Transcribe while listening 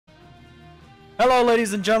Hello,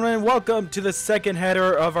 ladies and gentlemen. Welcome to the second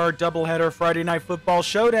header of our doubleheader Friday Night Football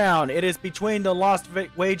Showdown. It is between the Lost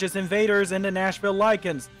Wages Invaders and the Gnashville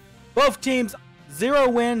Lycans. Both teams 0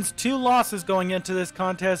 wins, 2 losses going into this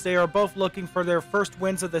contest. They are both looking for their first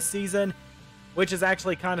wins of the season, which is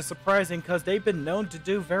actually kind of surprising because they've been known to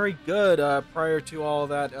do very good prior to all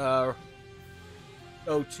that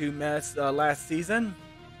O2 mess last season.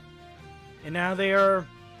 And now they are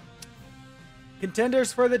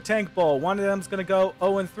contenders for the Tank Bowl. One of them is going to go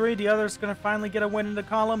 0-3. The other is going to finally get a win in the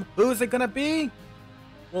column. Who is it going to be?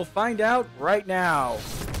 We'll find out right now.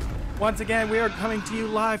 Once again, we are coming to you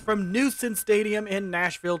live from Newson Stadium in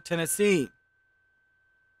Nashville, Tennessee.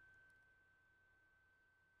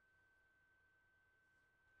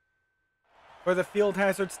 For the field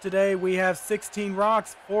hazards today, we have 16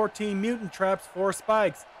 rocks, 14 mutant traps, 4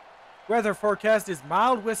 spikes. Weather forecast is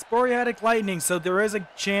mild with sporadic lightning, so there is a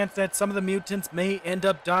chance that some of the mutants may end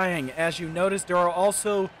up dying. As you notice, there are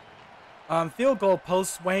also field goal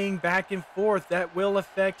posts swaying back and forth that will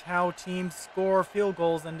affect how teams score field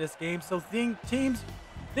goals in this game. So things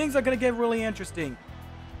are going to get really interesting.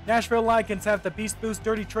 Gnashville Lycans have the Beast Boost,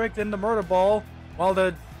 Dirty Trick, and the Murder Ball, while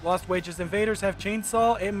the Lost Wages Invaders have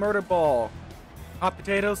Chainsaw and Murder Ball. Hot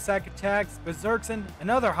Potatoes, Sack Attacks, Berserks, and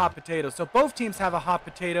another Hot Potato. So both teams have a Hot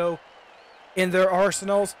Potato in their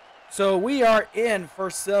arsenals. So we are in for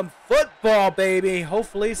some football, baby.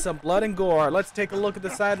 Hopefully some blood and gore. Let's take a look at the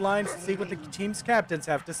sidelines and see what the team's captains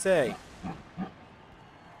have to say.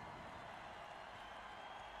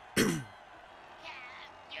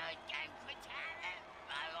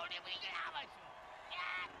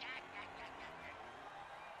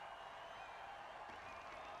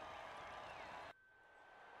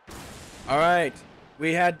 All right.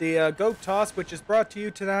 We had the goat toss, which is brought to you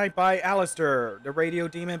tonight by Alistair, the radio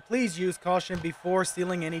demon. Please use caution before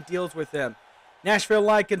sealing any deals with him. Gnashville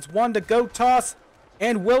Lycans won the goat toss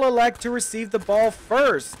and will elect to receive the ball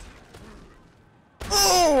first.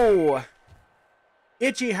 Oh!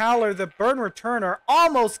 Itchy Howler, the burn returner,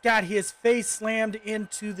 almost got his face slammed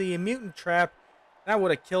into the mutant trap. That would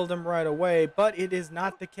have killed him right away, but it is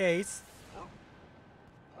not the case.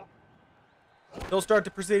 They'll start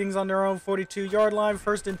the proceedings on their own 42-yard line,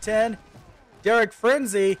 1st and 10. Derek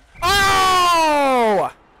Frenzy.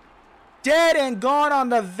 Oh! Dead and gone on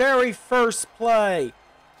the very first play.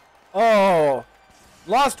 Oh.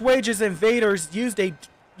 Lost Wages Invaders used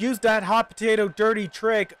that Hot Potato Dirty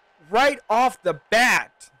Trick right off the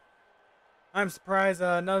bat. I'm surprised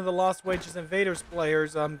none of the Lost Wages Invaders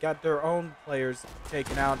players got their own players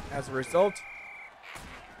taken out as a result.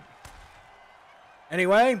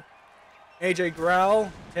 Anyway, AJ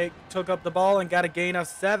Growl took up the ball and got a gain of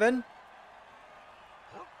 7.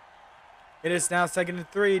 It is now 2nd and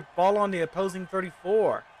 3. Ball on the opposing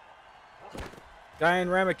 34. Diane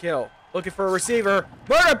Ramakill looking for a receiver.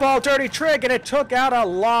 Murder Ball, Dirty Trick, and it took out a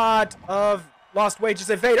lot of Lost Wages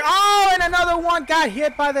Invader. Oh, and another one got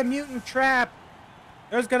hit by the mutant trap.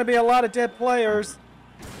 There's going to be a lot of dead players.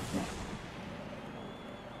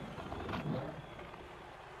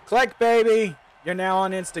 Click, baby. You're now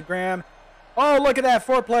on Instagram. Oh, look at that.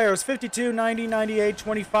 4 players. 52, 90, 98,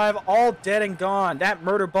 25. All dead and gone. That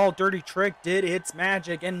Murder Ball Dirty Trick did its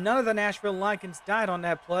magic. And none of the Gnashville Lycans died on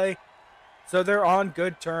that play. So they're on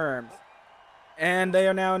good terms. And they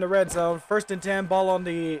are now in the red zone. 1st and 10. Ball on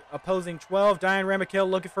the opposing 12. Diane Ramakill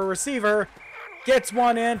looking for a receiver. Gets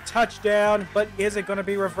one in. Touchdown. But is it going to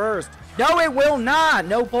be reversed? No, it will not.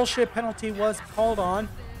 No bullshit penalty was called on.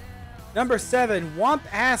 Number 7. Womp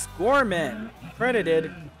Ass Gorman.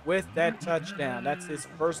 Credited with that touchdown. That's his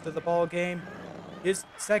first of the ball game, his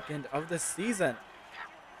 2nd of the season.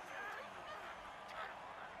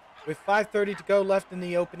 With 5:30 to go left in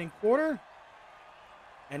the opening quarter,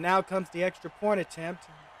 and now comes the extra point attempt.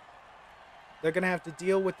 They're going to have to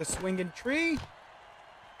deal with the swinging tree,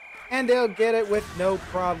 and they'll get it with no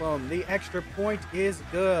problem. The extra point is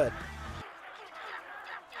good.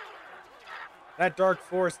 That dark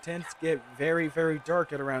forest tends to get very, very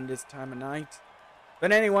dark at around this time of night.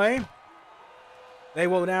 But anyway, they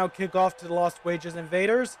will now kick off to the Lost Wages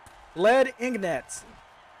Invaders. Bled Ignatz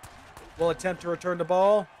will attempt to return the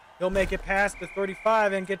ball. He'll make it past the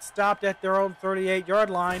 35 and get stopped at their own 38-yard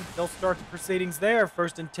line. They'll start the proceedings there,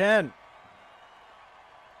 1st and 10.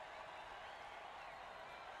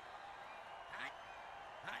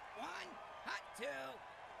 Hot 1, hot 2,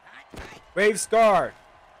 hot 3. Wave Scar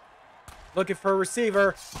looking for a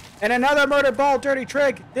receiver. And another Murder Ball Dirty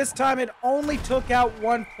Trick. This time it only took out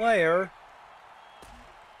 1 player.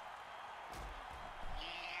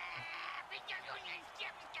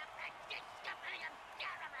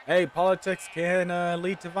 Hey, politics can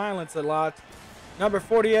lead to violence a lot. Number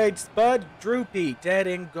 48, Spud Droopy, dead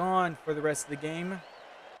and gone for the rest of the game.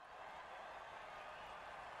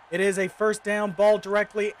 It is a first down, ball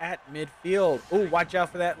directly at midfield. Oh, watch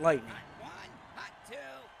out for that lightning. Hot one, hot two,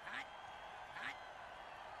 hot.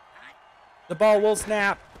 The ball will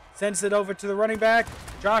snap. Sends it over to the running back,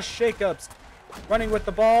 Josh Jacobs, running with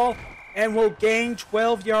the ball, and will gain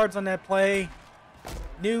 12 yards on that play.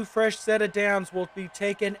 New fresh set of downs will be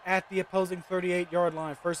taken at the opposing 38-yard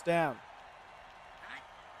line. First down.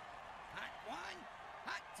 Hot one,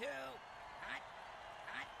 hot two,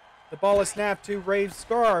 hot. The ball is snapped to Rave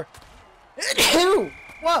Scar.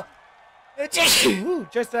 Whoa!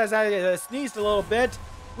 Just as I sneezed a little bit,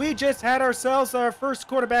 we just had ourselves our first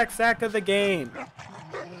quarterback sack of the game.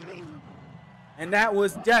 And that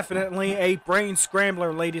was definitely a brain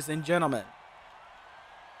scrambler, ladies and gentlemen.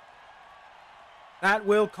 That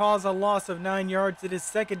will cause a loss of 9 yards. It is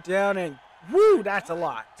second down, and woo, that's a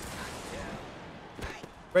lot.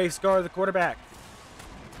 Brave Scar, the quarterback,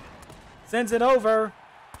 sends it over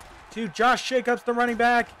to Josh Jacobs, the running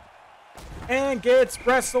back, and gets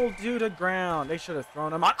wrestled to the ground. They should have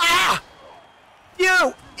thrown him on. Ah!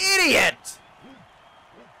 You idiot!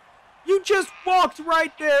 You just walked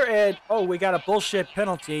right there, and oh, we got a bullshit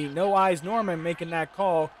penalty. No Eyes Norman making that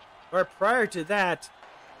call. But prior to that,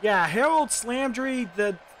 yeah, Harold Slamdry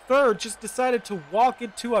the third just decided to walk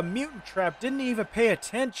into a mutant trap. Didn't even pay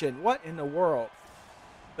attention. What in the world?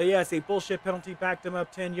 But yes, a bullshit penalty backed him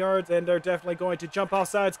up 10 yards, and they're definitely going to jump off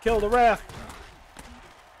sides, kill the ref.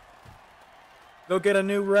 They'll get a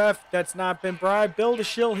new ref that's not been bribed. Bill the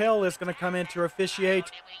Shill Hill is going to come in to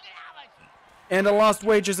officiate. And the Lost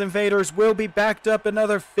Wages Invaders will be backed up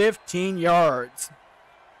another 15 yards.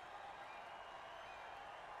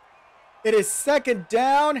 It is second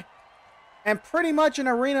down and pretty much an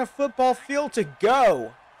arena football field to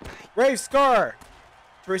go. Brave Scar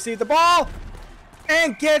to receive the ball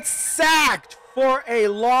and gets sacked for a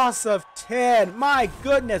loss of 10. My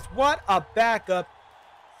goodness, what a backup.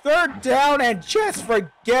 Third down and just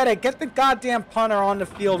forget it. Get the goddamn punter on the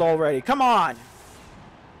field already. Come on.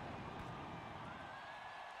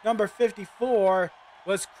 Number 54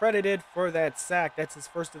 was credited for that sack. That's his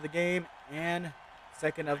first of the game and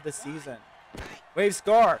second of the season. Wave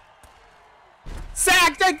Scar.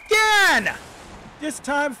 Sacked again! This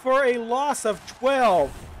time for a loss of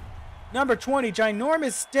 12. Number 20,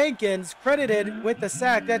 Ginormous Stankins, credited with the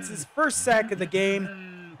sack. That's his first sack of the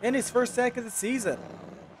game and his first sack of the season.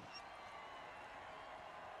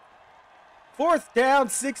 Fourth down,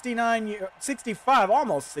 65,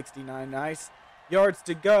 almost 69, nice. Yards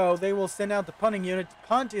to go. They will send out the punting unit.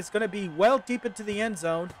 Punt is going to be well deep into the end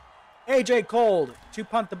zone. AJ Cold to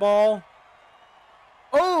punt the ball.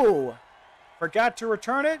 Oh! Forgot to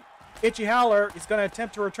return it. Itchy Howler is going to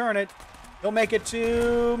attempt to return it. He'll make it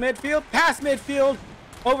to midfield. Past midfield.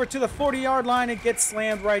 Over to the 40-yard line and gets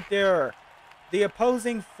slammed right there. The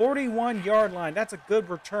opposing 41-yard line. That's a good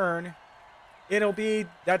return.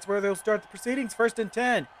 That's where they'll start the proceedings. First and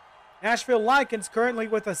 10. Gnashville Lycans currently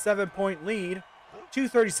with a 7-point lead.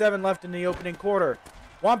 2:37 left in the opening quarter.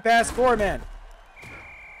 One pass, 4 men.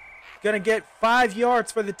 Going to get 5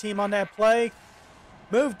 yards for the team on that play.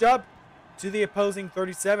 Moved up to the opposing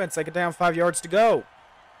 37. Second down, 5 yards to go.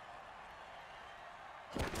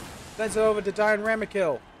 Sends it over to Diane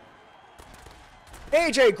Ramakill.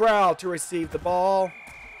 AJ Growl to receive the ball.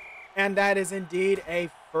 And that is indeed a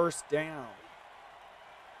first down.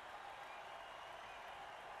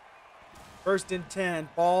 First and 10,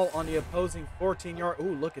 ball on the opposing 14-yard.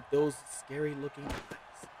 Ooh, look at those scary-looking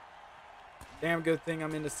eyes. Damn good thing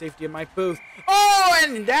I'm in the safety of my booth. Oh,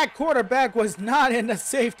 and that quarterback was not in the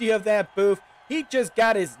safety of that booth. He just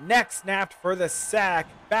got his neck snapped for the sack,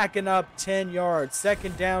 backing up 10 yards.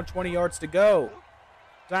 Second down, 20 yards to go.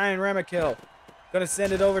 Diane Ramakill going to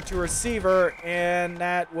send it over to receiver, and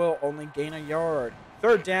that will only gain a yard.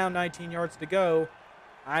 Third down, 19 yards to go.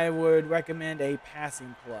 I would recommend a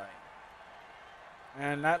passing play.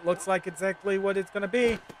 And that looks like exactly what it's going to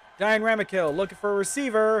be. Diane Ramakill looking for a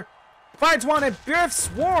receiver. Finds one at Biff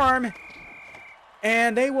Swarm.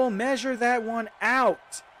 And they will measure that one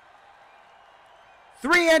out.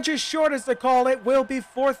 3 inches short, as they call it, will be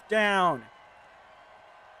fourth down.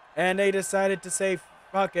 And they decided to say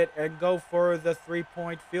fuck it and go for the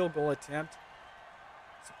 3-point field goal attempt.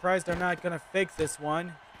 Surprised they're not going to fake this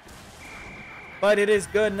one. But it is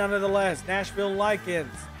good nonetheless. Gnashville Lycans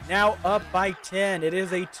now up by 10. It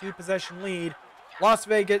is a 2-possession lead. Lost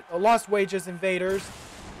Wages Invaders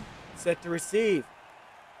set to receive.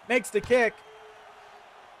 Makes the kick.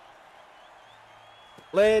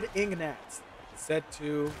 Led Ignatz set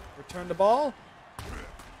to return the ball.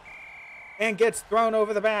 And gets thrown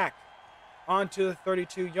over the back. onto the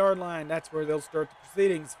 32-yard line. That's where they'll start the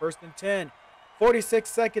proceedings. 1st and 10. 46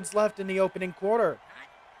 seconds left in the opening quarter.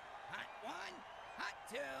 Hot one, hot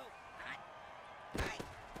two, hot three.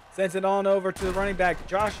 Sends it on over to the running back,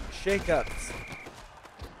 Josh Jacobs.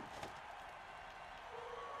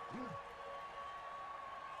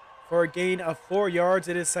 For a gain of 4 yards,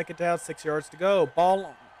 it is 2nd down, 6 yards to go.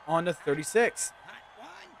 Ball on the 36. Hot one,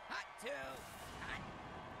 hot two, hot,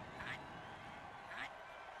 hot, hot,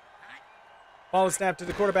 hot. Ball is snapped to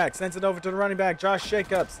the quarterback. Sends it over to the running back, Josh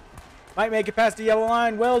Jacobs. Might make it past the yellow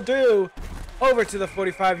line. Will do. Over to the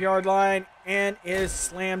 45-yard line and is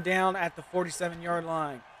slammed down at the 47-yard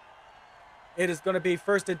line. It is going to be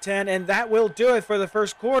 1st and 10, and that will do it for the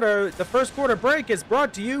first quarter. The first quarter break is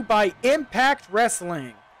brought to you by Impact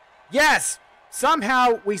Wrestling. Yes,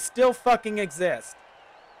 somehow we still fucking exist.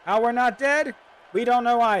 How we're not dead? We don't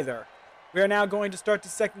know either. We are now going to start the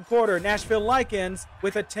second quarter. Gnashville Lycans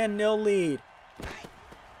with a 10-0 lead.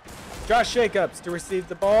 Josh Jacobs to receive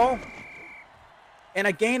the ball. And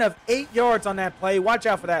a gain of 8 yards on that play. Watch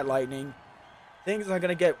out for that, Lightning. Things are going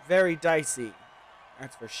to get very dicey.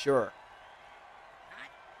 That's for sure.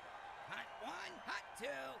 Hot one, hot two,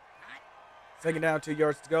 hot. 2nd down, 2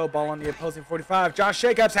 yards to go. Ball on the opposing 45. Josh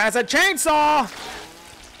Jacobs has a chainsaw.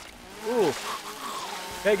 Ooh.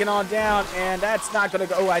 Taken on down, and that's not going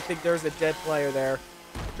to go. Oh, I think there's a dead player there.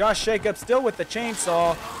 Josh Jacobs still with the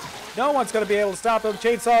chainsaw. No one's going to be able to stop him.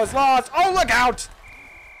 Chainsaw is lost. Oh, look out.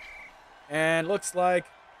 And looks like,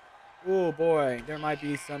 oh boy, there might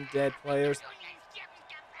be some dead players.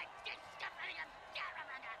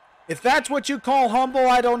 If that's what you call humble,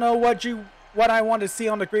 I don't know what I want to see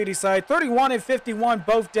on the greedy side. 31 and 51,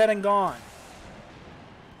 both dead and gone.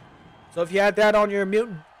 So if you had that on your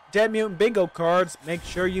dead mutant bingo cards, make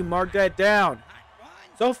sure you mark that down.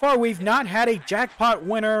 So far, we've not had a jackpot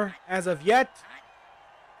winner as of yet.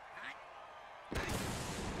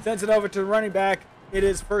 Sends it over to the running back. It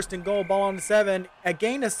is 1st and goal, ball on the 7. A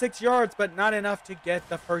gain of 6 yards, but not enough to get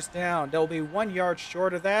the first down. They'll be 1 yard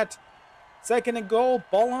short of that. 2nd and goal,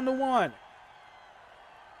 ball on the 1. Hot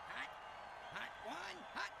one,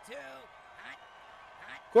 hot two, hot,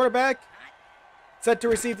 hot. Quarterback set to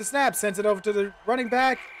receive the snap. Sends it over to the running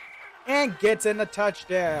back and gets in the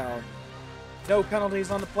touchdown. No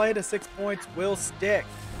penalties on the play. The 6 points will stick.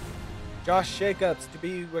 Josh Jacobs to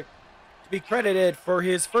be credited for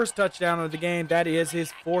his first touchdown of the game. That is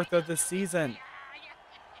his 4th of the season.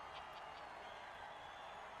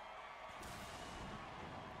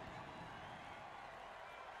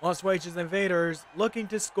 Lost Wages Invaders looking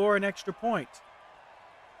to score an extra point.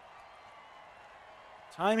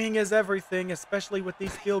 Timing is everything, especially with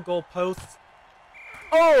these field goal posts.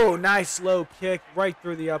 Oh, nice low kick right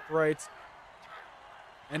through the uprights.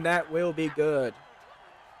 And that will be good.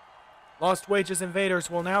 Lost Wages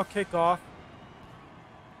Invaders will now kick off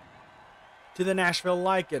to the Gnashville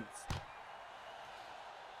Lycans.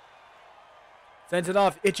 Sends it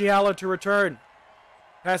off. Itchy Hollow to return.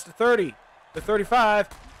 Past the 30. The 35.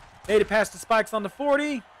 Made it past the spikes on the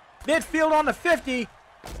 40. Midfield on the 50.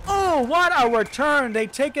 Oh, what a return. They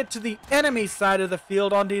take it to the enemy side of the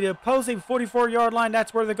field on the opposing 44-yard line.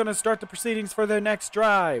 That's where they're going to start the proceedings for their next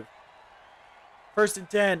drive. 1st and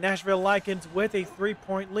 10, Gnashville Lycans with a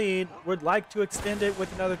 3-point lead. Would like to extend it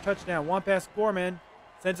with another touchdown. One pass, Gorman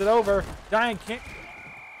sends it over. Dying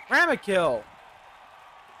Ramakill.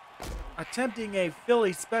 Attempting a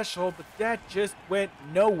Philly special, but that just went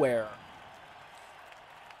nowhere.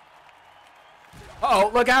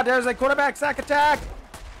 Uh-oh, look out, there's a quarterback sack attack.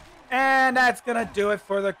 And that's going to do it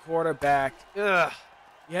for the quarterback. Ugh,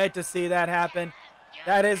 you hate to see that happen.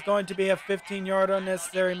 That is going to be a 15-yard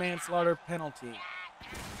unnecessary manslaughter penalty.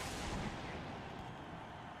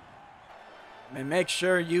 And make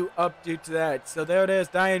sure you updo to that. So there it is.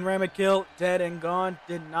 Diane Ramakill, dead and gone.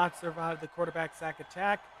 Did not survive the quarterback sack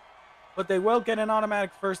attack. But they will get an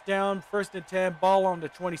automatic first down. 1st and 10, ball on the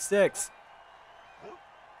 26.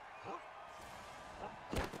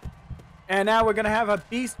 And now we're going to have a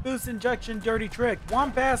Beast Boost injection dirty trick.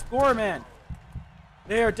 One pass, Gorman.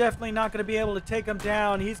 They are definitely not going to be able to take him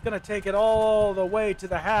down. He's going to take it all the way to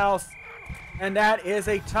the house. And that is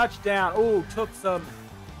a touchdown. Ooh, took some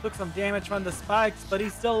damage from the spikes, but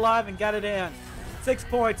he's still alive and got it in. 6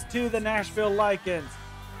 points to the Gnashville Lycans.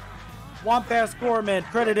 One pass, Gorman,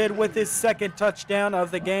 credited with his 2nd touchdown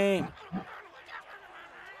of the game.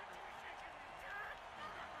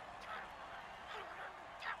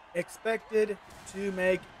 Expected to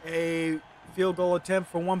make a field goal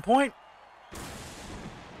attempt for 1 point.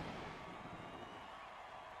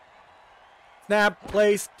 Snap,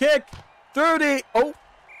 place, kick, through the, oh,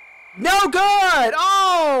 no good!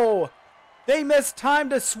 Oh! They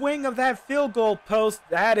mistimed a swing of that field goal post.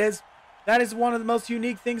 That is one of the most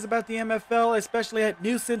unique things about the MFL, especially at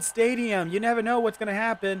Nuisance Stadium. You never know what's going to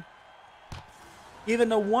happen. Even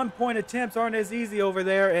the one-point attempts aren't as easy over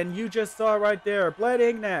there, and you just saw it right there. Bled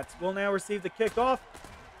Ignatz will now receive the kickoff.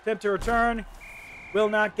 Attempt to return. Will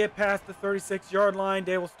not get past the 36-yard line.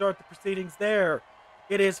 They will start the proceedings there.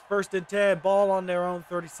 It is 1st and 10. Ball on their own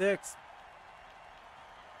 36.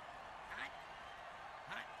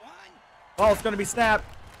 Ball's going to be snapped.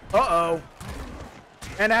 Uh-oh.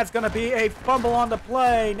 And that's going to be a fumble on the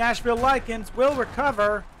play. Gnashville Lycans will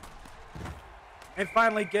recover. And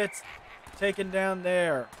finally gets taken down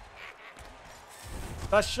there.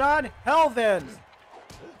 Bashan Helvin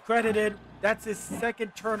credited. That's his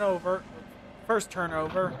second turnover. First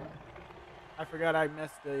turnover. I forgot I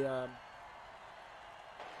missed the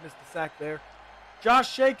sack there.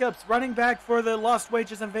 Josh Jacobs, running back for the Lost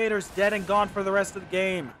Wages Invaders, dead and gone for the rest of the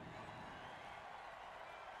game.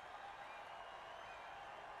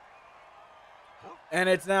 And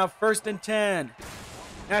it's now 1st and 10.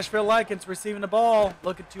 Gnashville Lycans receiving the ball,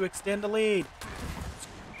 looking to extend the lead.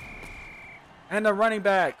 And the running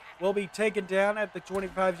back will be taken down at the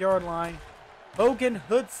 25-yard line. Hogan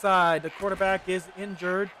Hoodside, the quarterback, is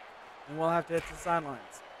injured and will have to hit the sidelines.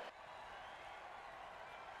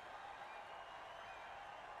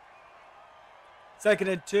 Second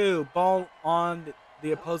and 2, ball on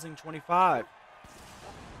the opposing 25.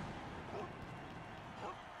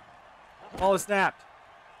 Ball is snapped.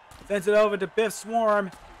 Sends it over to Biff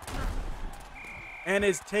Swarm. And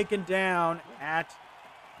is taken down at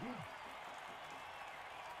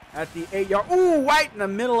the 8-yard. Ooh, right in the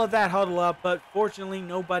middle of that huddle up, but fortunately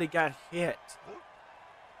nobody got hit.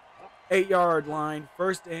 8-yard line,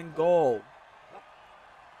 1st and goal.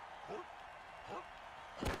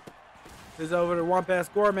 This is over to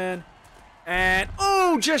Wampas Gorman. And,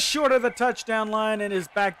 oh, just short of the touchdown line and is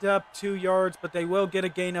backed up 2 yards, but they will get a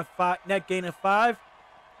net gain of 5.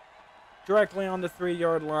 Directly on the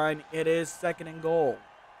 3-yard line. It is 2nd and goal.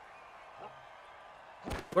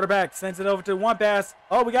 Quarterback sends it over to Wampas.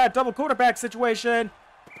 Oh, we got a double quarterback situation.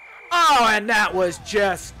 Oh, and that was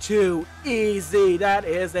just too easy. That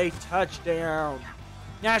is a touchdown.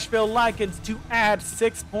 Gnashville Lycans to add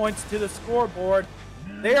 6 points to the scoreboard.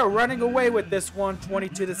 They are running away with this one,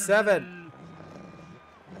 22-7.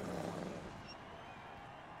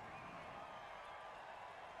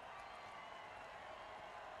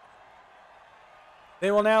 They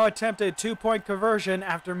will now attempt a 2-point conversion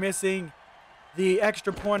after missing the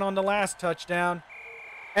extra point on the last touchdown.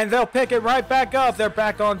 And they'll pick it right back up. They're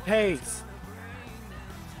back on pace.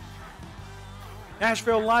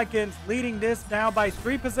 Gnashville Lycans leading this now by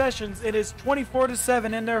 3 possessions. It is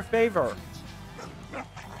 24-7 in their favor.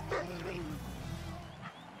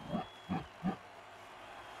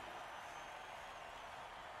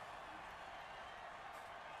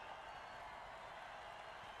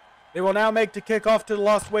 They will now make the kickoff to the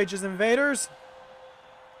Lost Wages Invaders.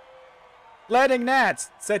 Letting Nats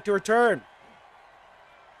set to return.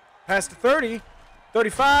 Past the 30,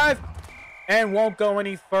 35, and won't go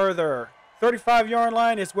any further. 35-yard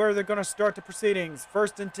line is where they're going to start the proceedings.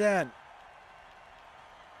 1st and 10.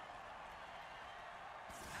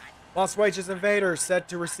 Lost Wages Invaders set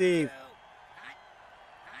to receive.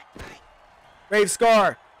 Brave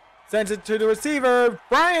Scar sends it to the receiver.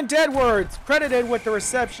 Brian Deadwards, credited with the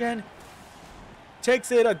reception.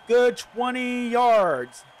 Takes it a good 20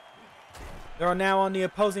 yards. They are now on the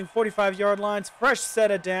opposing 45-yard lines. Fresh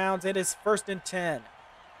set of downs. It is 1st and 10.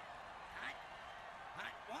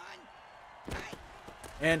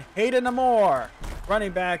 And Hayden Amore,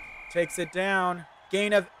 running back, takes it down.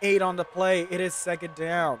 Gain of 8 on the play. It is 2nd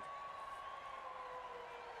down.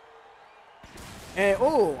 And,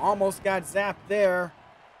 oh, almost got zapped there.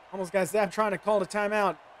 Almost got zapped trying to call the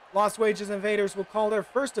timeout. Lost Wages Invaders will call their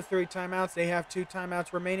first of 3 timeouts. They have 2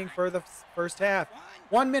 timeouts remaining for the first half.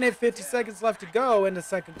 1 minute, 50 seconds left to go in the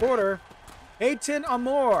second quarter. Hayden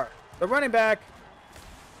Amore, the running back.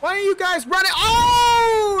 Why are you guys running?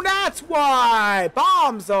 Oh, that's why.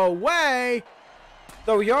 Bombs away.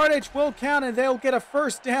 The yardage will count and they'll get a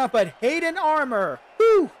first down, but Hayden Armour,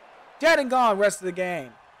 whew, dead and gone rest of the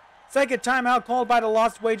game. Second timeout called by the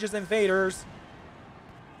Lost Wages Invaders.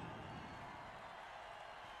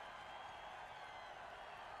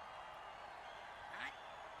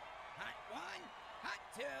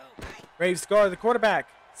 Brave Scar, the quarterback,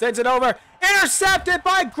 sends it over. Intercepted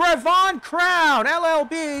by Grevon Crown.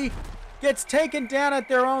 LLB gets taken down at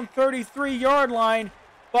their own 33-yard line.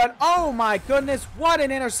 But, oh my goodness, what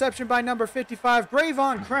an interception by number 55,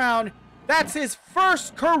 Grevon Crown. That's his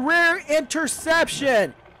first career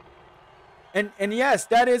interception. And yes,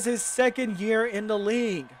 that is his second year in the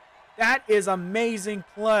league. That is amazing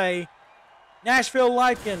play. Gnashville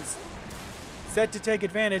Lycans set to take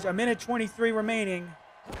advantage. A minute 23 remaining.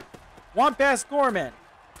 One pass Gorman.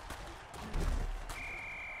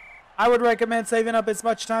 I would recommend saving up as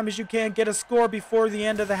much time as you can. Get a score before the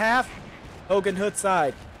end of the half. Hogan Hood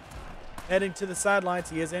side. Heading to the sidelines.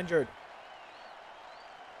 He is injured.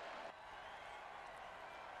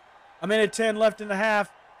 A minute 10 left in the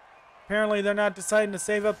half. Apparently they're not deciding to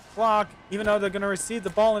save up the clock, even though they're going to receive the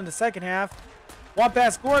ball in the second half. One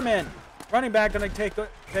pass Gorman. Running back going to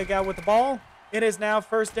take out with the ball. It is now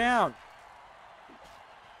first down.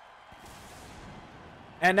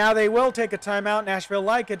 And now they will take a timeout. Gnashville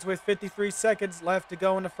Lycans with 53 seconds left to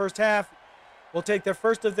go in the first half will take their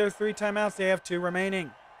first of their 3 timeouts. They have 2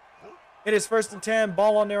 remaining. It is first and 10.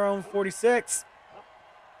 Ball on their own 46.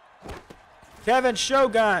 Kevin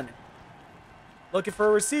Shogun looking for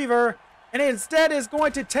a receiver, and instead is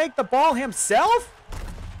going to take the ball himself?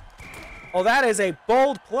 Oh, that is a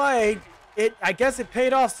bold play. I guess it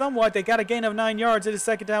paid off somewhat. They got a gain of 9 yards. It is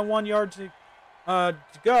second down, 1 yard to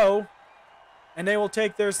go. And they will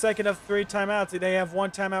take their second of 3 timeouts. They have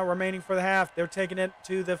 1 timeout remaining for the half. They're taking it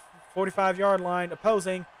to the 45-yard line.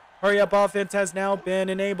 Opposing. Hurry-up offense has now been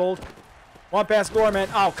enabled. One pass Gorman.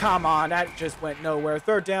 Oh, come on. That just went nowhere.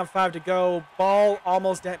 Third down, 5 to go. Ball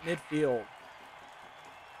almost at midfield.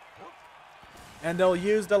 And they'll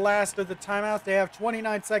use the last of the timeouts. They have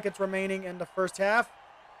 29 seconds remaining in the first half.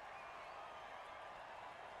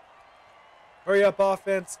 Hurry-up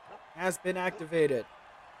offense has been activated.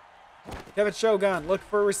 Kevin Shogun look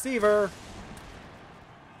for a receiver.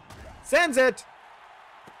 Sends it.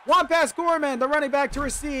 One pass Gorman, the running back to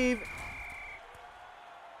receive.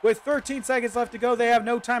 With 13 seconds left to go, they have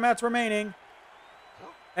no timeouts remaining.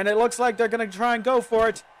 And it looks like they're going to try and go for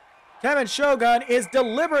it. Kevin Shogun is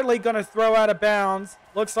deliberately going to throw out of bounds.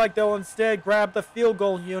 Looks like they'll instead grab the field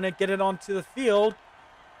goal unit, get it onto the field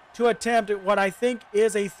to attempt what I think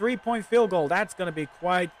is a 3-point field goal. That's going to be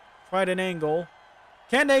quite an angle.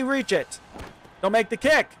 Can they reach it? They'll make the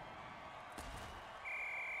kick.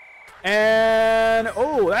 And,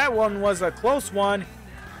 oh, that one was a close one.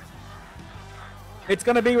 It's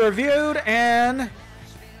going to be reviewed, and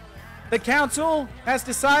the council has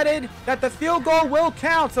decided that the field goal will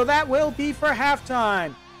count, so that will be for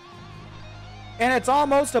halftime. And it's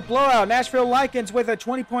almost a blowout. Gnashville Lycans with a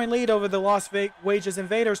 20-point lead over the Las Vegas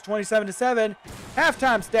Invaders, 27-7.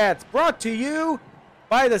 Halftime stats brought to you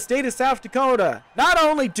by the state of South Dakota. Not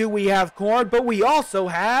only do we have corn, but we also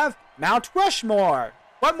have Mount Rushmore.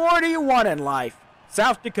 What more do you want in life?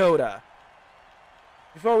 South Dakota.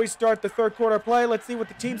 Before we start the third quarter play, let's see what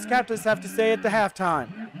the team's captains have to say at the halftime.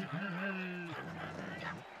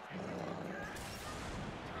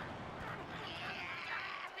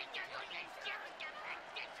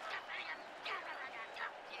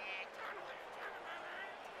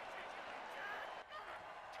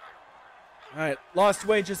 All right, Lost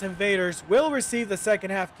Wages Invaders will receive the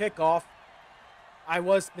second half kickoff. I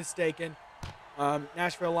was mistaken.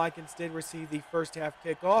 Gnashville Lycans did receive the first half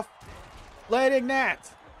kickoff. Lightning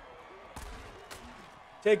Gnats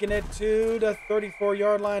taking it to the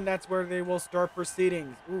 34-yard line. That's where they will start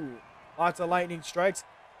proceedings. Ooh, lots of lightning strikes.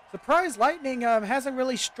 Surprised lightning hasn't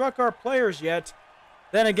really struck our players yet.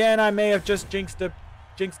 Then again, I may have just jinxed the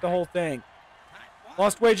whole thing.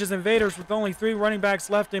 Lost Wages Invaders with only 3 running backs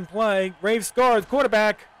left in play. Rave Scar, the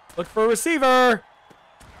quarterback. Look for a receiver.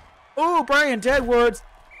 Ooh, Brian Deadwoods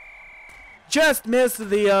just missed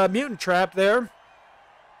the mutant trap there.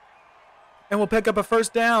 And we'll pick up a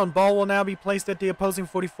first down. Ball will now be placed at the opposing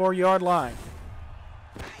 44-yard line.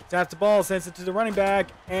 Taps the ball, sends it to the running back.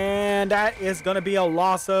 And that is going to be a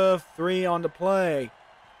loss of 3 on the play.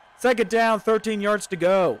 Second down, 13 yards to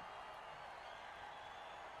go.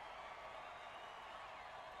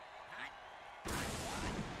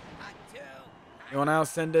 You will now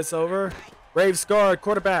send this over. Brave Scar,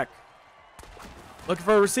 quarterback. Looking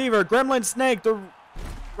for a receiver. Gremlin Snake, the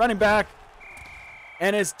running back.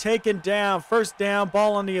 And is taken down. First down,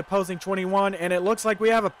 ball on the opposing 21. And it looks like we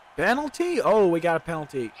have a penalty. Oh, we got a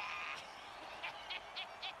penalty.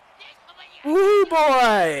 Ooh,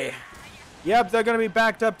 boy. Yep, they're going to be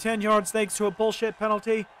backed up 10 yards thanks to a bullshit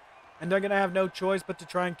penalty. And they're going to have no choice but to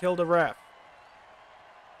try and kill the ref.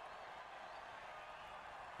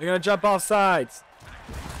 They're going to jump off sides.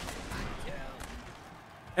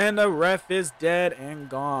 And the ref is dead and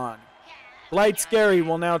gone. Blight Scary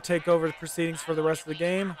will now take over the proceedings for the rest of the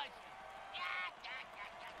game.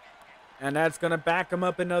 And that's going to back him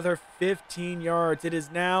up another 15 yards. It is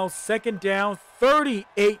now second down,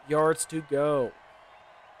 38 yards to go.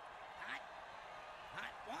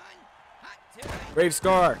 Brave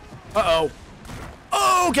Scar. Uh-oh.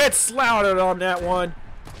 Oh, gets slaughtered on that one.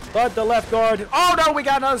 But the left guard. Oh, no, we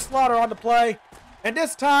got another slaughter on the play. And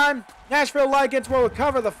this time, Gnashville Lycans will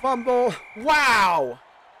recover the fumble. Wow.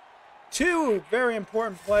 Two very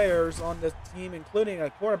important players on this team, including a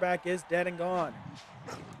quarterback, is dead and gone.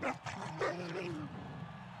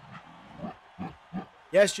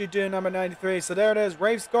 Yes, you do, number 93. So there it is.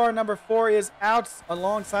 Rave Scar, number 4, is out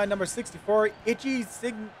alongside number 64. Itchy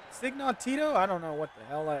Signatito? I don't know what the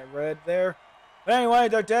hell I read there. But anyway,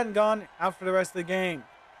 they're dead and gone, out for the rest of the game.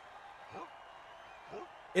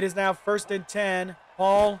 It is now 1st and 10.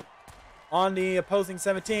 Paul on the opposing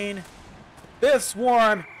 17. Biff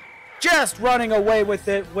Swarm just running away with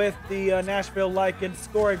it with the Gnashville Lycans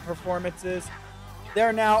scoring performances.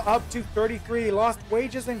 They're now up to 33. Lost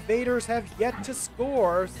Wages Invaders have yet to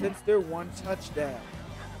score since their one touchdown.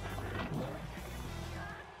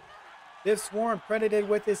 Biff Swarm credited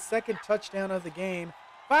with his second touchdown of the game.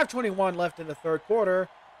 5:21 left in the third quarter.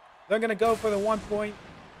 They're going to go for the 1-point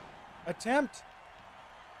attempt.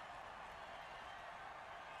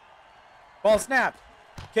 Ball snapped.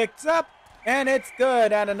 Kicks up. And it's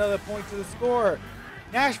good. Add another point to the score.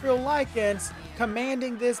 Gnashville Lycans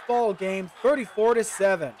commanding this ball game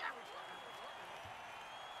 34-7.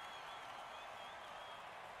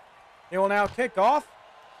 They will now kick off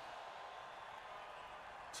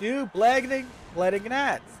to Bledding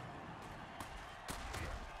Nats.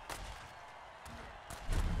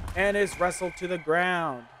 And is wrestled to the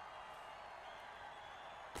ground.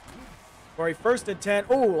 For a 1st and 10.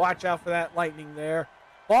 Oh, watch out for that lightning there.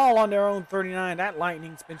 Ball on their own 39. That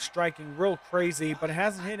lightning's been striking real crazy, but it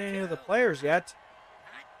hasn't hit any of the players yet.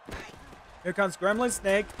 Here comes Gremlin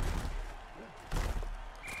Snake.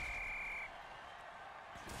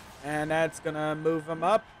 And that's going to move them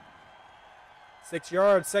up. 6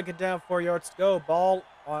 yards, 2nd down, 4 yards to go. Ball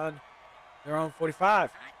on their own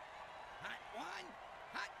 45.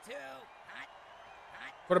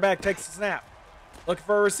 Quarterback takes the snap. Looking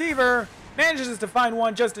for a receiver. Manages to find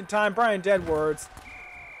one just in time. Brian Deadwards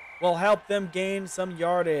will help them gain some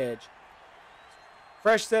yardage.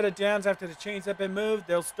 Fresh set of downs after the chains have been moved.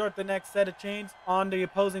 They'll start the next set of chains on the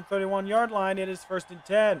opposing 31-yard line. It is 1st and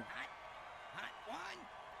 10.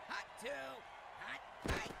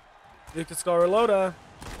 Lucas Scarlota,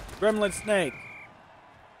 Gremlin Snake.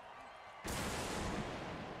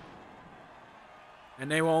 And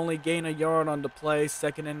they will only gain a yard on the play,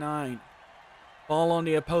 2nd and 9. Ball on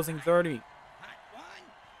the opposing 30.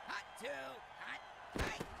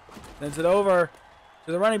 Sends it over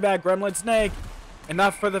to the running back, Gremlin Snake.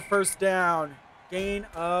 Enough for the 1st down. Gain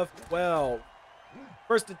of 12.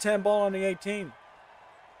 1st and 10, ball on the 18.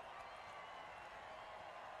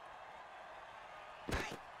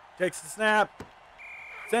 Takes the snap.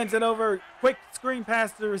 Sends it over. Quick screen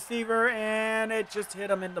pass to the receiver. And it just hit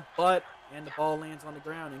him in the butt. And the ball lands on the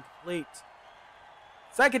ground. Incomplete.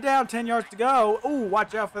 2nd down, 10 yards to go. Ooh,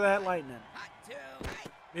 watch out for that lightning.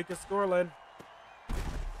 Mika Scorlin.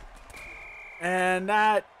 And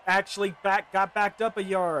that actually got backed up a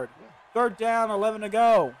yard. 3rd down, 11 to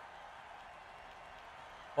go.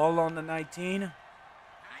 Ball on the 19.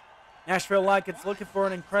 Gnashville Lycans looking for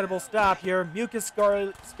an incredible stop here. Mucus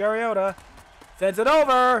Scariota sends it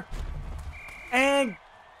over. And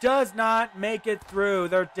does not make it through.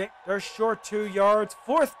 They're short 2 yards.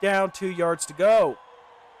 4th down, 2 yards to go.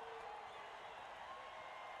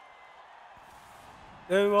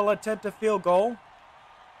 They will attempt a field goal.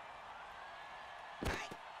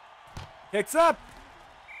 Kicks up.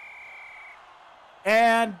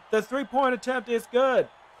 And the 3-point attempt is good.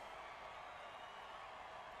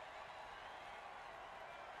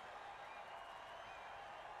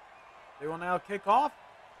 They will now kick off.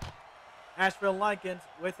 Gnashville Lycans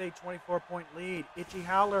with a 24-point lead. Itchy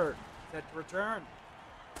Howler set to return.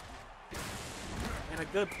 And a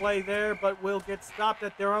good play there, but will get stopped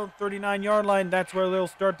at their own 39-yard line. That's where they'll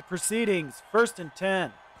start the proceedings. 1st and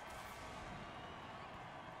 10.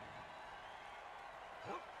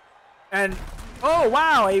 And, oh,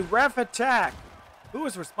 wow, a ref attack. Who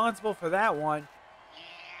was responsible for that one?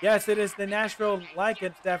 Yes, it is the Gnashville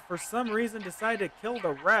Lycans that for some reason decided to kill the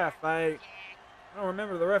ref. I don't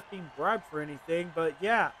remember the ref being bribed for anything, but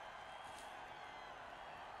yeah.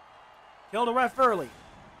 Killed the ref early.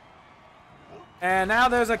 And now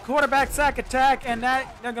there's a quarterback sack attack, and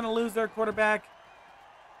that they're going to lose their quarterback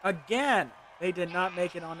again. They did not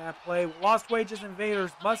make it on that play. Lost Wages Invaders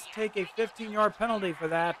must take a 15-yard penalty for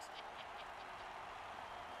that.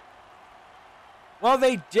 Well,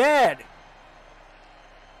 they did.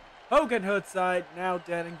 Hogan Hoodside now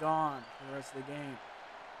dead and gone for the rest of the game.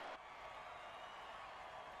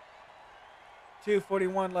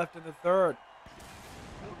 2:41 left in the third.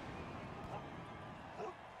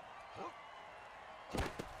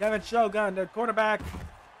 Kevin Shogun, the quarterback,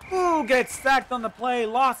 gets sacked on the play.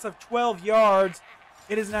 Loss of 12 yards.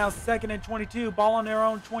 It is now 2nd and 22. Ball on their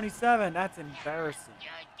own 27. That's embarrassing.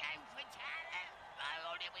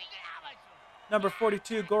 Number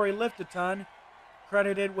 42, Gory Liftaton,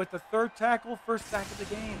 credited with the 3rd tackle, 1st sack of the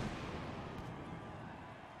game.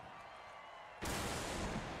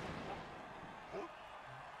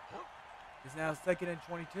 It's now 2nd and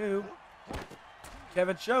 22.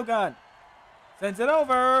 Kevin Shogun sends it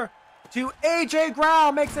over to AJ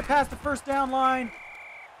Growl, makes it past the 1st down line,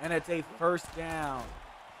 and it's a 1st down.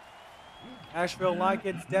 Gnashville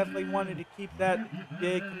Lycans definitely wanted to keep that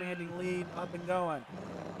big commanding lead up and going.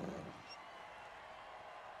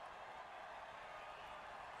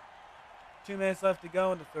 Two minutes left to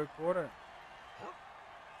go in the 3rd quarter.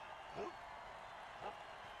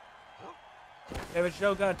 Kevin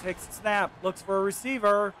Shogun takes a snap, looks for a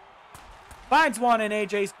receiver, finds one in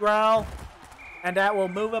AJ's Growl, and that will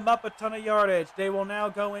move him up a ton of yardage. They will now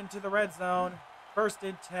go into the red zone, 1st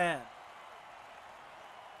and 10.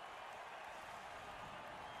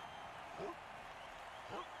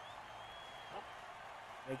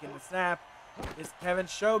 Making the snap is Kevin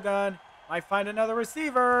Shogun. Might find another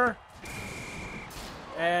receiver.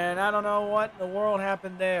 And I don't know what in the world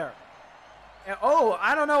happened there. And,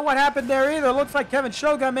 I don't know what happened there either. Looks like Kevin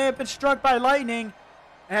Shogun may have been struck by lightning.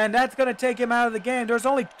 And that's going to take him out of the game. There's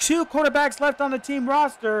only 2 quarterbacks left on the team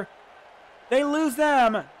roster. They lose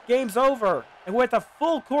them. Game's over. And with a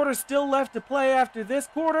full quarter still left to play after this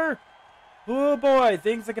quarter, oh boy,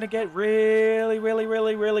 things are going to get really, really,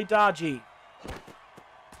 really, really dodgy.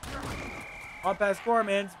 On pass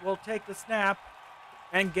Gormans will take the snap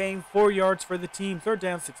and gain 4 yards for the team. 3rd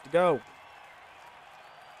down, 6 to go.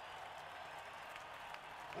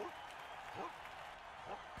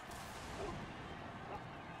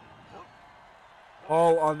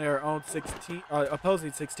 Ball on their own 16,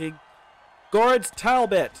 opposing 16. Gord's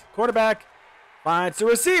Talbot, quarterback, finds the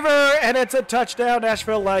receiver, and it's a touchdown,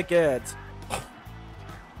 Gnashville Lycans.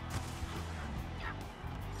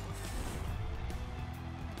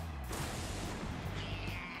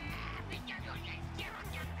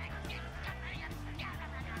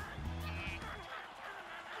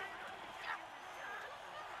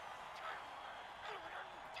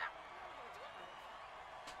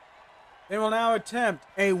 They will now attempt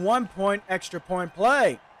a 1-point extra point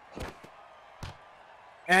play.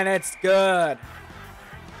 And it's good.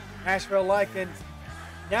 Gnashville Lycans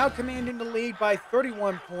now commanding the lead by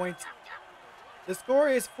 31 points. The score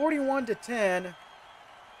is 41-10.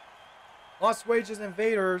 Lost Wages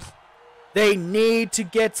Invaders. They need to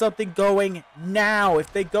get something going now.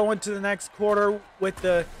 If they go into the next quarter with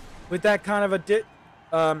that kind of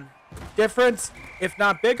a difference, if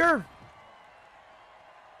not bigger,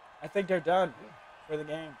 I think they're done for the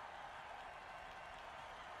game.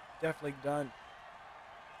 Definitely done.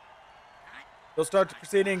 They'll start the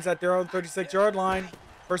proceedings at their own 36-yard line.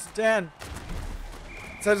 1st and 10.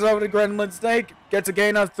 Sends it over to Gremlin Snake. Gets a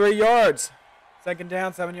gain of 3 yards. 2nd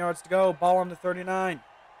down, 7 yards to go. Ball on the 39.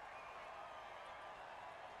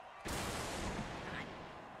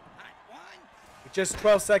 With just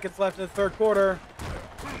 12 seconds left in the 3rd quarter,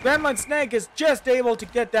 Gremlin Snake is just able to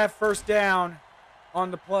get that 1st down on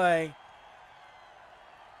the play.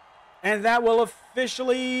 And that will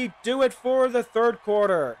officially do it for the 3rd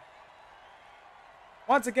quarter.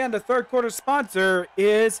 Once again, the 3rd quarter sponsor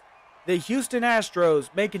is the Houston Astros,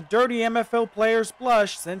 making dirty MFL players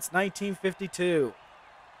blush since 1952.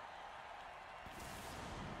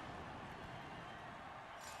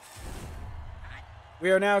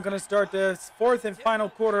 We are now going to start the 4th and final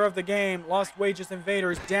quarter of the game. Lost Wages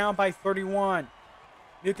Invaders down by 31.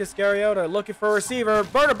 Lucas Scariota looking for a receiver.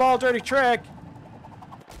 Bird ball, dirty trick.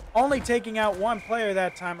 Only taking out 1 player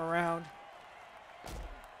that time around.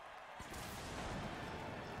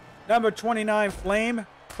 Number 29, Flame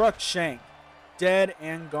Cruikshank. Dead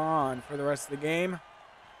and gone for the rest of the game.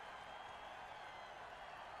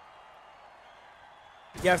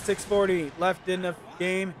 You have 6:40 left in the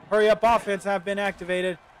game. Hurry up offense have been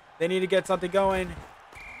activated. They need to get something going.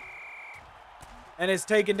 And it's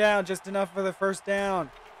taken down just enough for the 1st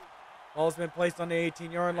down. Ball's been placed on the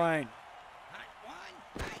 18-yard line.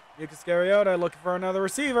 Lucas Scariota looking for another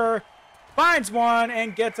receiver. Finds one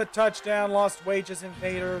and gets a touchdown. Lost Wages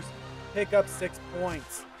Invaders pick up 6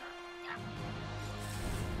 points.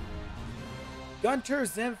 Gunter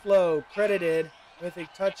Zinflow credited with a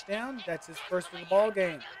touchdown. That's his 1st of the ball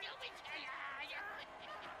game.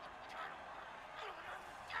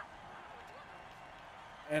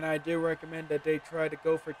 And I do recommend that they try to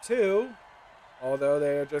go for 2, although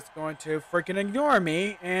they are just going to freaking ignore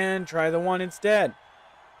me and try the 1 instead.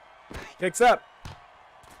 Picks up.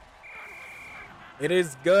 It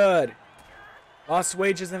is good. Lost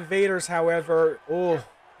Wages Invaders, however, oh,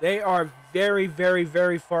 they are very, very,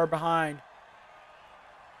 very far behind.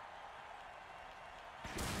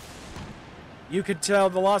 You could tell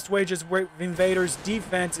the Lost Wages Invaders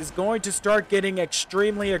defense is going to start getting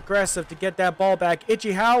extremely aggressive to get that ball back.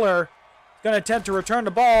 Itchy Howler is going to attempt to return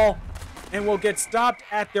the ball and will get stopped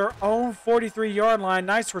at their own 43-yard line.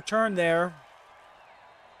 Nice return there.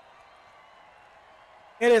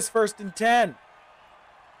 It is 1st and 10.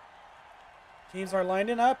 Teams are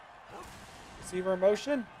lining up. Receiver in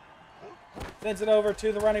motion. Sends it over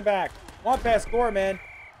to the running back. One pass score, man.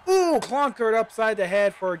 Ooh, clunkered upside the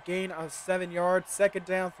head for a gain of 7 yards. 2nd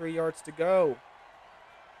down, 3 yards to go.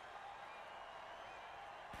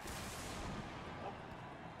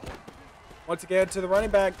 Once again to the running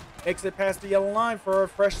back. Makes it past the yellow line for a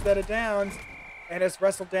fresh set of downs. And it's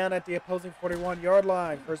wrestled down at the opposing 41-yard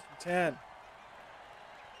line. 1st and 10.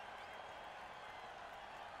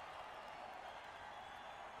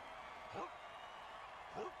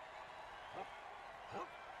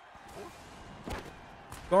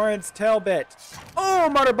 Lawrence Talbot. Oh,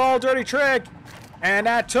 motor ball, dirty trick. And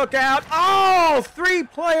that took out, 3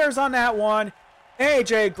 players on that one.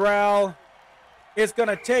 AJ Growl is going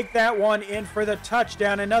to take that one in for the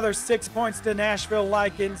touchdown. Another 6 points to Gnashville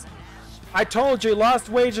Lycans. I told you, Lost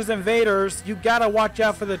Wages Invaders, you got to watch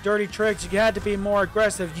out for the dirty tricks. You had to be more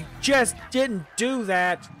aggressive. You just didn't do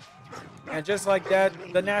that. And just like that,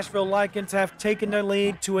 the Gnashville Lycans have taken the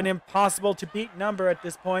lead to an impossible-to-beat number at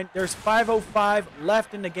this point. There's 5:05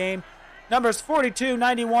 left in the game. Numbers 42,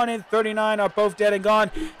 91, and 39 are both dead and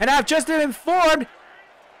gone. And I've just been informed,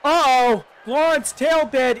 Lawrence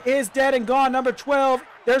Tailbed is dead and gone, number 12.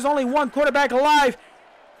 There's only one quarterback alive.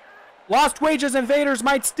 Lost Wages Invaders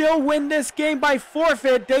might still win this game by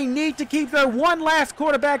forfeit. They need to keep their one last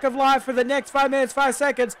quarterback alive for the next 5 minutes, 5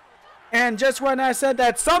 seconds. And just when I said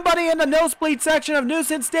that, somebody in the nosebleed section of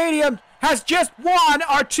Newson Stadium has just won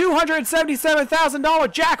our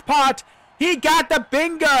 $277,000 jackpot. He got the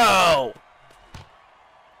bingo.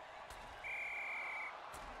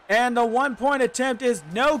 And the 1-point attempt is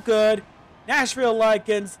no good. Gnashville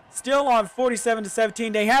Lycans still on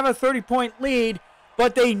 47-17. They have a 30-point lead,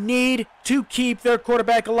 but they need to keep their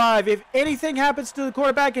quarterback alive. If anything happens to the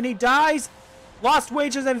quarterback and he dies, Lost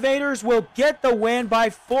Wages Invaders will get the win by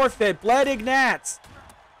forfeit. Bled Ignatz.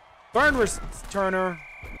 Burn returner.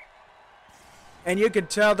 And you can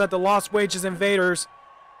tell that the Lost Wages Invaders,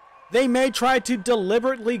 they may try to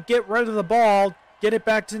deliberately get rid of the ball, get it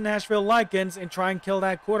back to Gnashville Lycans, and try and kill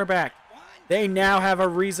that quarterback. They now have a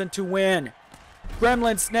reason to win.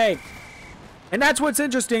 Gremlin Snake. And that's what's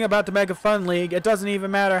interesting about the Mega Fun League. It doesn't even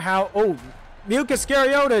matter how... Mucus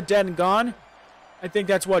Scariota dead and gone. I think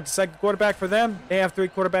that's what, second quarterback for them. They have 3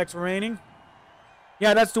 quarterbacks remaining.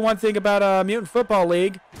 Yeah, that's the one thing about Mutant Football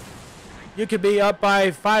League. You could be up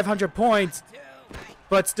by 500 points,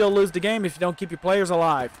 but still lose the game if you don't keep your players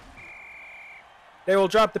alive. They will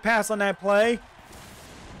drop the pass on that play.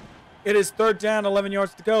 It is 3rd down, 11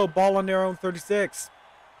 yards to go. Ball on their own 36.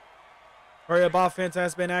 Hurry up offense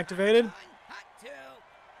has been activated.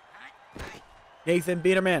 Nathan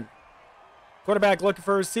Biederman. Quarterback looking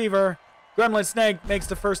for a receiver. Gremlin Snake makes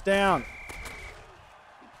the 1st down.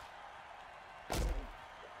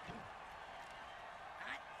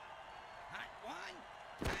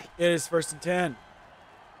 It is 1st and 10.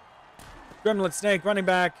 Gremlin Snake running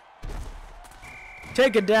back.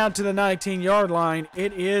 Taken down to the 19-yard line.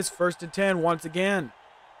 It is 1st and 10 once again.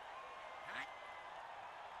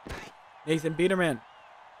 Nathan Biederman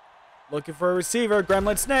looking for a receiver.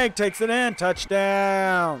 Gremlin Snake takes it in.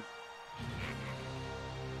 Touchdown.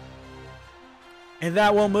 And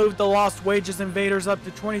that will move the Lost Wages Invaders up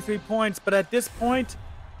to 23 points. But at this point,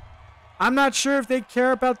 I'm not sure if they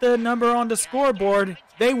care about the number on the scoreboard.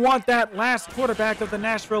 They want that last quarterback of the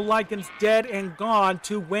Gnashville Lycans dead and gone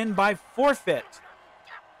to win by forfeit.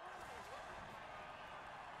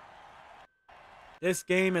 This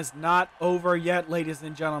game is not over yet, ladies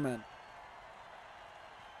and gentlemen.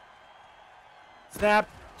 Snap,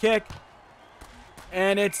 kick,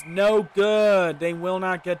 and it's no good. They will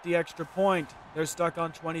not get the extra point. They're stuck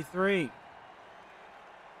on 23.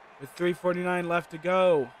 With 3:49 left to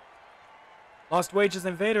go. Lost Wages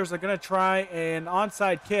Invaders are going to try an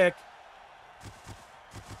onside kick.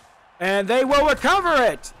 And they will recover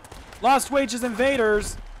it. Lost Wages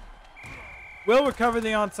Invaders will recover the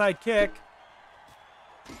onside kick.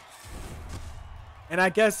 And I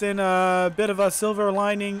guess in a bit of a silver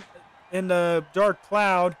lining in the dark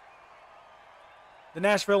cloud, the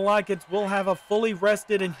Gnashville Lycans will have a fully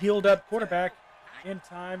rested and healed up quarterback in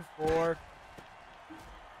time for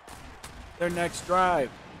their next drive.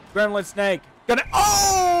 Gremlin Snake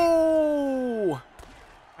Oh!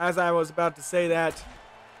 As I was about to say that,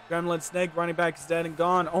 Gremlin Snake running back is dead and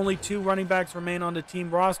gone. Only 2 running backs remain on the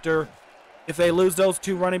team roster. If they lose those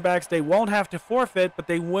 2 running backs, they won't have to forfeit, but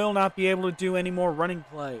they will not be able to do any more running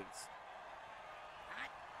plays.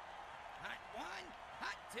 Hot 1,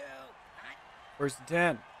 hot 2, hot. First and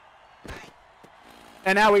 10.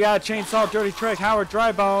 And now we got a chainsaw dirty trick. Howard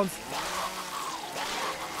Drybones.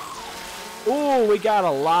 Ooh, we got a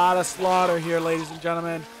lot of slaughter here, ladies and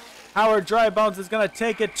gentlemen. Howard Drybones is going to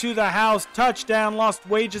take it to the house. Touchdown, Lost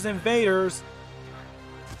Wages Invaders.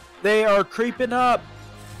 They are creeping up.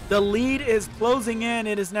 The lead is closing in.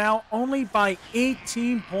 It is now only by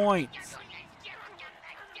 18 points.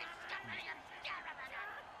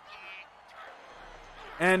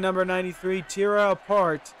 And number 93, Tira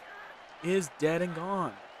Apart, is dead and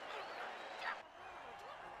gone.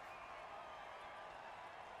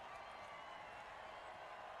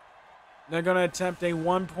 They're going to attempt a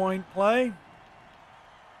 1-point play.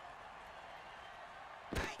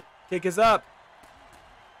 Kick is up.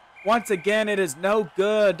 Once again, it is no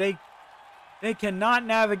good. They cannot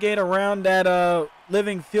navigate around that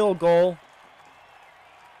living field goal.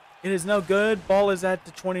 It is no good. Ball is at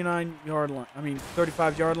the 35-yard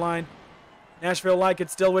line. Gnashville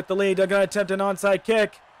Lycans still with the lead. They're going to attempt an onside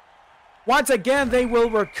kick. Once again, they will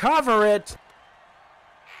recover it.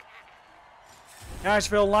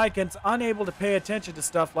 Gnashville Lycans unable to pay attention to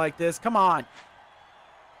stuff like this. Come on.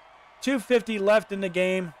 2:50 left in the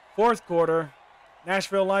game. 4th quarter.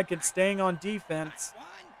 Gnashville Lycans staying on defense.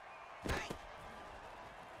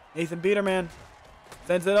 Nathan Biederman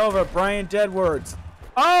sends it over. Brian Deadwards.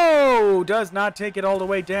 Oh! Does not take it all the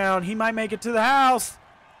way down. He might make it to the house.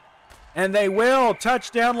 And they will.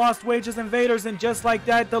 Touchdown, Lost Wages Invaders. And just like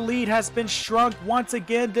that, the lead has been shrunk once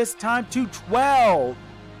again, this time to 12.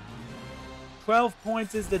 12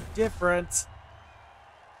 points is the difference.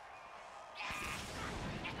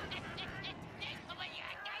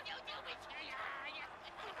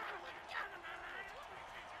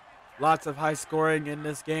 Lots of high scoring in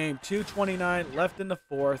this game. 2:29 left in the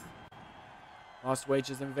 4th. Lost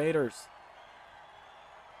Wages Invaders.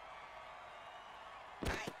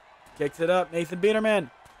 Kicks it up. Nathan Biederman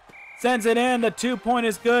sends it in. The 2-point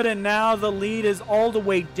is good, and now the lead is all the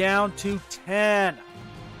way down to 10.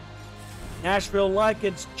 Gnashville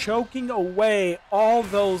Lycans choking away all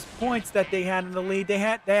those points that they had in the lead. They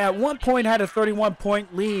at one point had a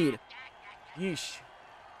 31-point lead. Yeesh.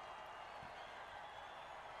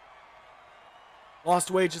 Lost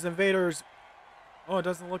Wages Invaders. Oh, it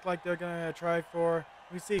doesn't look like they're going to try for...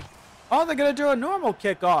 Let me see. Oh, they're going to do a normal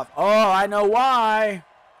kickoff. Oh, I know why.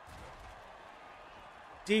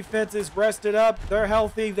 Defense is rested up. They're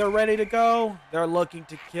healthy. They're ready to go. They're looking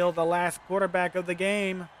to kill the last quarterback of the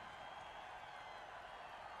game.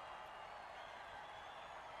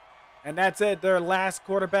 And that's it. Their last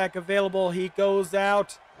quarterback available. He goes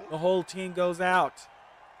out. The whole team goes out.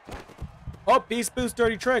 Oh, Beast Boost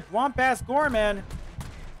Dirty Trick. One pass Gorman.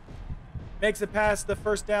 Makes it past the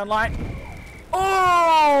first down line.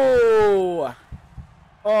 Oh!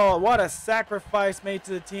 Oh, what a sacrifice made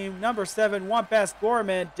to the team. Number 7, one pass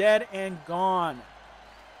Gorman, dead and gone.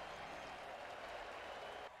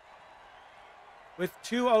 With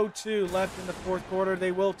 2:02 left in the 4th quarter,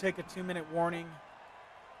 they will take a 2-minute warning.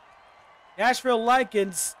 Gnashville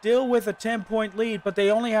Lycans still with a 10-point lead, but they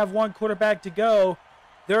only have one quarterback to go.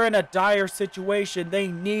 They're in a dire situation. They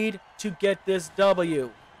need to get this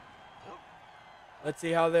W. Let's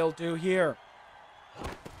see how they'll do here.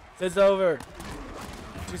 Sends over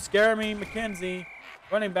to Scaremy McKenzie,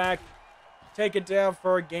 running back. Take it down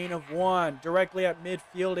for a gain of 1. Directly at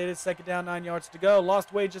midfield. It is 2nd down, 9 yards to go.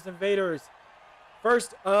 Lost Wages Invaders.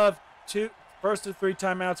 First of 3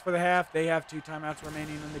 timeouts for the half. They have 2 timeouts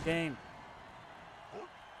remaining in the game.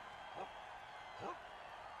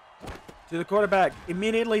 To the quarterback.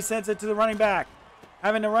 Immediately sends it to the running back.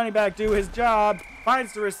 Having the running back do his job.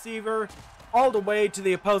 Finds the receiver all the way to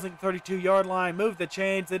the opposing 32-yard line. Move the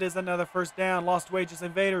chains. It is another first down. Lost Wages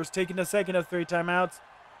Invaders taking the second of 3 timeouts.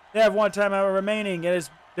 They have 1 timeout remaining.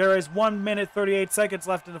 There is 1 minute 38 seconds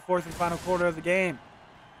left in the 4th and final quarter of the game.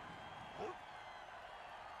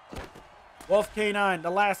 Wolf K9, the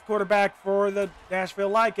last quarterback for the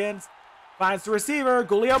Gnashville Lycans, finds the receiver.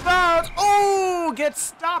 Julio Bounce. Oh, gets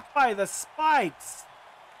stopped by the spikes.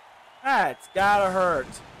 That's gotta hurt.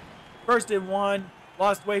 1st and 1.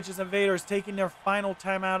 Lost Wages Invaders taking their final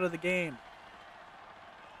timeout of the game.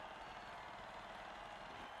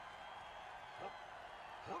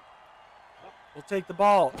 We'll take the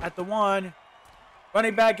ball at the 1.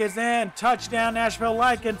 Running back is in. Touchdown, Gnashville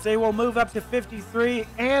Lycans. They will move up to 53,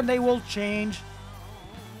 and they will change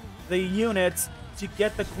the units to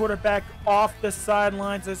get the quarterback off the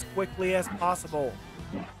sidelines as quickly as possible.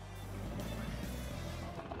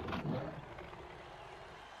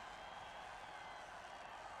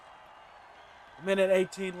 Minute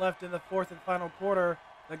 18 left in the fourth and final quarter.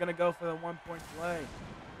 They're going to go for the 1-point play.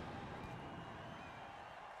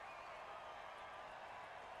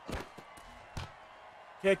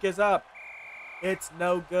 Kick is up. It's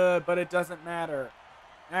no good, but it doesn't matter.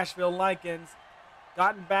 Gnashville Lycans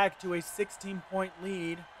gotten back to a 16-point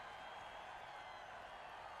lead.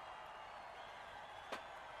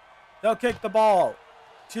 They'll kick the ball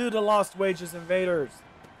to the Lost Wages Invaders.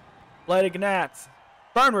 Play to Gnats.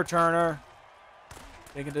 Burn returner.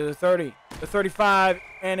 Take it to the 30, the 35,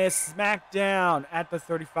 and is smacked down at the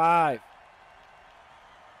 35.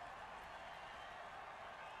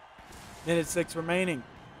 Minute 6 remaining.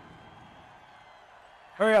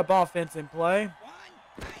 Hurry up offense in play.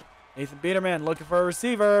 Nathan Biederman looking for a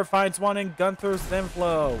receiver. Finds one in Gunther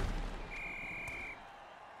Zenflow.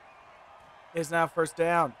 Is now first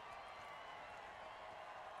down.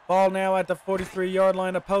 Ball now at the 43-yard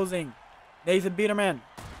line opposing. Nathan Biederman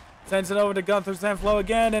sends it over to Gunther Zenflow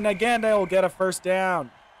again, and again they will get a first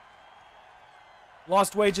down.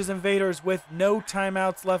 Lost Wages Invaders with no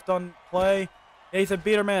timeouts left on play. Nathan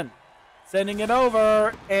Biederman sending it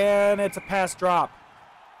over, and it's a pass drop.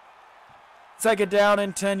 Second down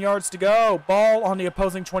and 10 yards to go. Ball on the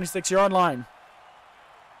opposing 26-yard line.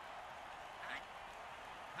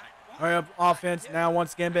 Hurry up offense now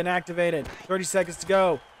once again been activated. 30 seconds to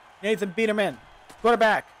go. Nathan Biederman,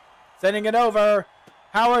 quarterback, sending it over.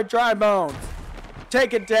 Howard Drybones,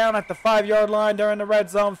 take it down at the 5-yard line during the red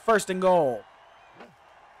zone. First and goal.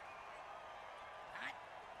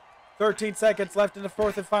 13 seconds left in the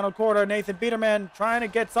fourth and final quarter. Nathan Biederman trying to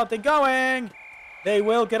get something going. They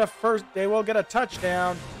will get a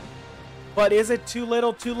touchdown. But is it too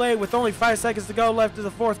little, too late? With only 5 seconds to go left in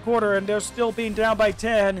the fourth quarter, and they're still being down by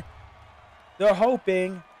 10. They're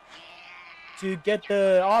hoping to get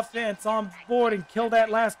the offense on board and kill that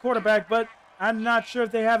last quarterback, but I'm not sure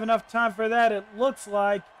if they have enough time for that. It looks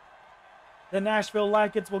like the Gnashville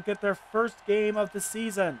Lycans will get their first game of the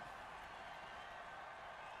season.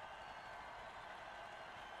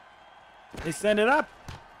 They send it up.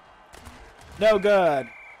 No good.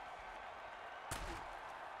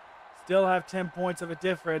 Still have 10 points of a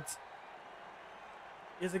difference.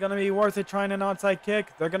 Is it going to be worth it trying an onside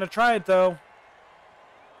kick? They're going to try it, though.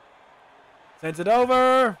 Sends it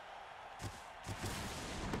over.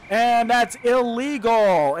 And that's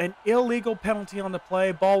illegal. An illegal penalty on the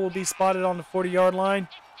play. Ball will be spotted on the 40-yard line.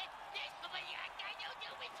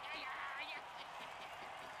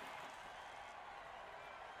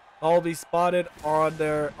 Ball will be spotted on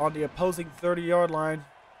the opposing 30-yard line.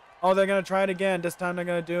 Oh, they're going to try it again. This time they're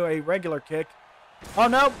going to do a regular kick. Oh,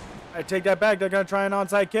 no. I take that back. They're going to try an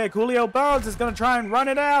onside kick. Julio Bones is going to try and run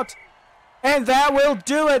it out. And that will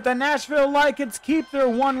do it. The Gnashville Lycans keep their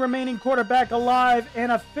one remaining quarterback alive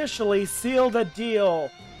and officially seal the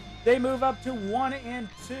deal. They move up to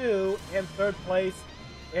 1-2 in third place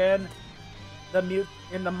in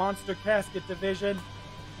the Monster Casket division.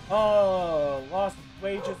 Oh, Lost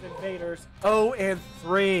Wages Invaders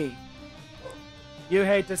 0-3. You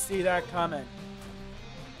hate to see that coming.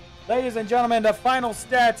 Ladies and gentlemen, the final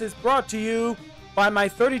stats is brought to you by my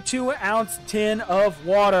 32-ounce tin of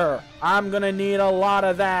water. I'm going to need a lot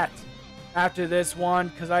of that after this one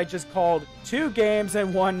because I just called 2 games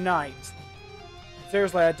in one night.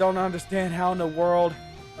 Seriously, I don't understand how in the world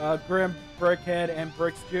Grim, Brickhead, and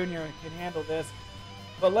Bricks Jr. can handle this.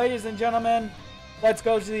 But ladies and gentlemen, let's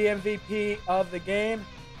go to the MVP of the game.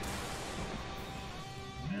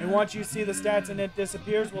 And once you see the stats and it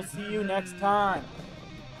disappears, we'll see you next time.